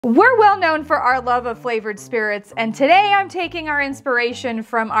We're well known for our love of flavored spirits, and today I'm taking our inspiration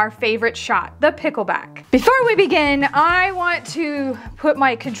from our favorite shot, the Pickleback. Before we begin, I want to put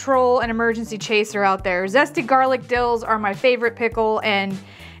my control and emergency chaser out there. Zesty garlic dills are my favorite pickle, and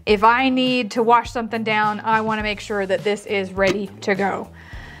if I need to wash something down, I want to make sure that this is ready to go.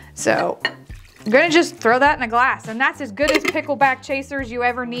 So I'm gonna just throw that in a glass, and that's as good as pickleback chasers you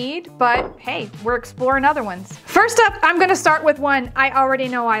ever need, but hey, we're exploring other ones. First up, I'm gonna start with one I already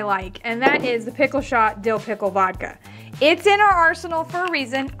know I like, and that is the Pickle Shot Dill Pickle Vodka. It's in our arsenal for a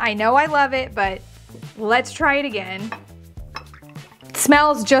reason. I know I love it, but let's try it again. It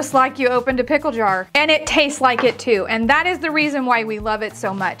smells just like you opened a pickle jar, and it tastes like it too, and that is the reason why we love it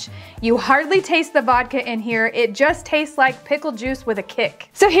so much. You hardly taste the vodka in here. It just tastes like pickle juice with a kick.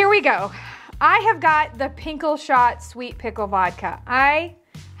 So here we go. I have got the Pinkle Shot Sweet Pickle Vodka. I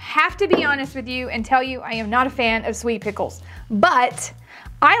have to be honest with you and tell you I am not a fan of sweet pickles, but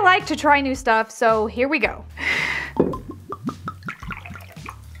I like to try new stuff, so here we go.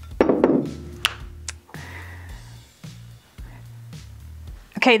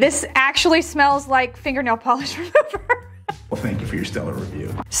 Okay, this actually smells like fingernail polish remover. Well, thank you for your stellar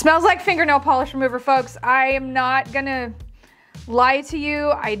review. Smells like fingernail polish remover, folks. I am not gonna lie to you.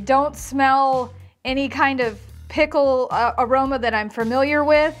 I don't smell any kind of pickle aroma that I'm familiar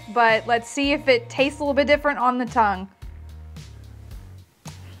with, but let's see if it tastes a little bit different on the tongue.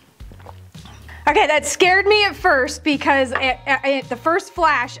 Okay, that scared me at first because at the first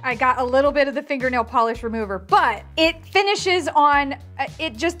flash, I got a little bit of the fingernail polish remover, but it finishes on,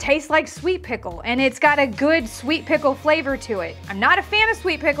 it just tastes like sweet pickle, and it's got a good sweet pickle flavor to it. I'm not a fan of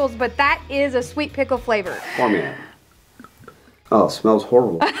sweet pickles, but that is a sweet pickle flavor. Pour me out. Oh, it smells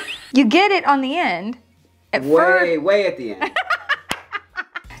horrible. You get it on the end. Way at the end.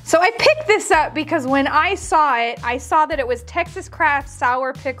 So I picked this up because when I saw it, I saw that it was Texacraft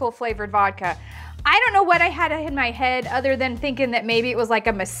sour pickle flavored vodka. I don't know what I had in my head other than thinking that maybe it was like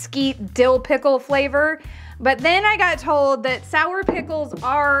a mesquite dill pickle flavor. But then I got told that sour pickles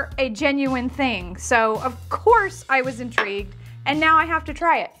are a genuine thing. So of course I was intrigued, and now I have to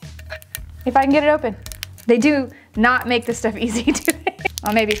try it. If I can get it open. They do not make this stuff easy to make.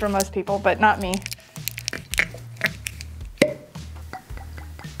 Well, maybe for most people, but not me.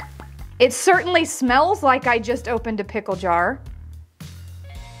 It certainly smells like I just opened a pickle jar.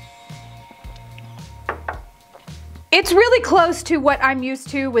 It's really close to what I'm used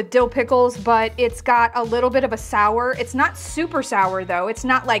to with dill pickles, but it's got a little bit of a sour. It's not super sour though. It's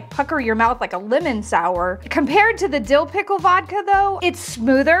not like pucker your mouth like a lemon sour. Compared to the dill pickle vodka though, it's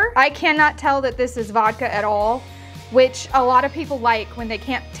smoother. I cannot tell that this is vodka at all, which a lot of people like when they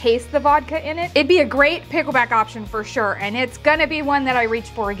can't taste the vodka in it. It'd be a great pickleback option for sure, and it's gonna be one that I reach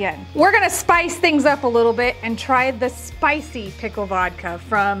for again. We're gonna spice things up a little bit and try the spicy pickle vodka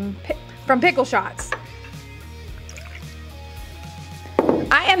from Pickle Shots.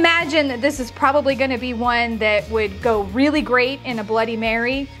 I imagine that this is probably gonna be one that would go really great in a Bloody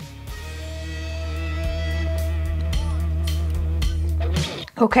Mary.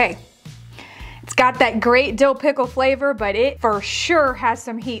 Okay. It's got that great dill pickle flavor, but it for sure has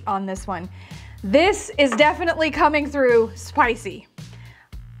some heat on this one. This is definitely coming through spicy.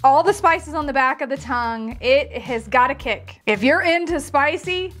 All the spices on the back of the tongue, it has got a kick. If you're into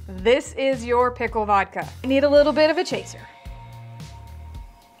spicy, this is your pickle vodka. I need a little bit of a chaser.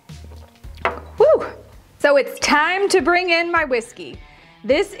 Woo! So it's time to bring in my whiskey.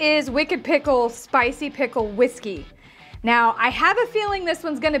 This is Wicked Pickle Spicy Pickle Whiskey. Now, I have a feeling this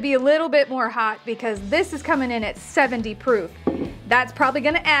one's gonna be a little bit more hot because this is coming in at 70 proof. That's probably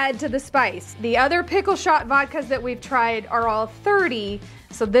gonna add to the spice. The other Pickle Shot vodkas that we've tried are all 30,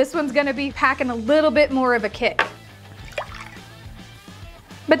 so this one's gonna be packing a little bit more of a kick.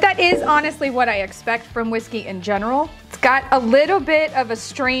 But that is honestly what I expect from whiskey in general. It's got a little bit of a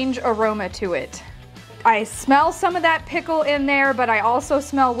strange aroma to it. I smell some of that pickle in there, but I also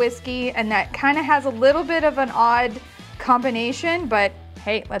smell whiskey, and that kind of has a little bit of an odd combination, but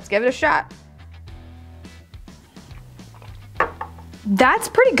hey, let's give it a shot. That's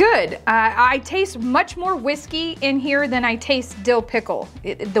pretty good. I taste much more whiskey in here than I taste dill pickle.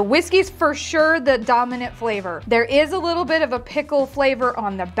 The whiskey's for sure the dominant flavor. There is a little bit of a pickle flavor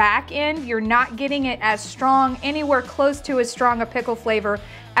on the back end. You're not getting it as strong, anywhere close to as strong a pickle flavor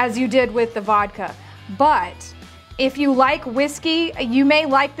as you did with the vodka. But if you like whiskey, you may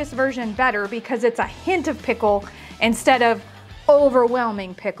like this version better because it's a hint of pickle instead of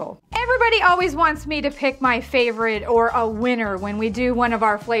overwhelming pickle. Everybody always wants me to pick my favorite or a winner when we do one of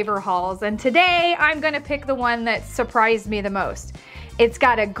our flavor hauls, and today I'm gonna pick the one that surprised me the most. It's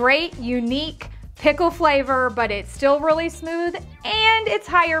got a great, unique pickle flavor, but it's still really smooth and it's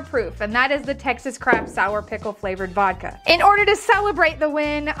higher proof, and that is the Texacraft sour pickle flavored vodka. In order to celebrate the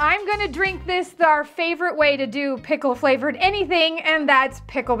win, I'm gonna drink this our favorite way to do pickle flavored anything, and that's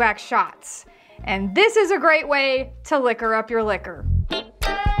pickleback shots. And this is a great way to liquor up your liquor.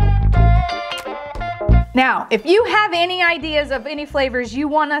 Now, if you have any ideas of any flavors you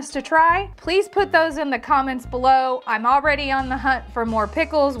want us to try, please put those in the comments below. I'm already on the hunt for more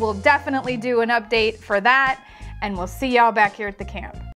pickles. We'll definitely do an update for that, and we'll see y'all back here at the camp.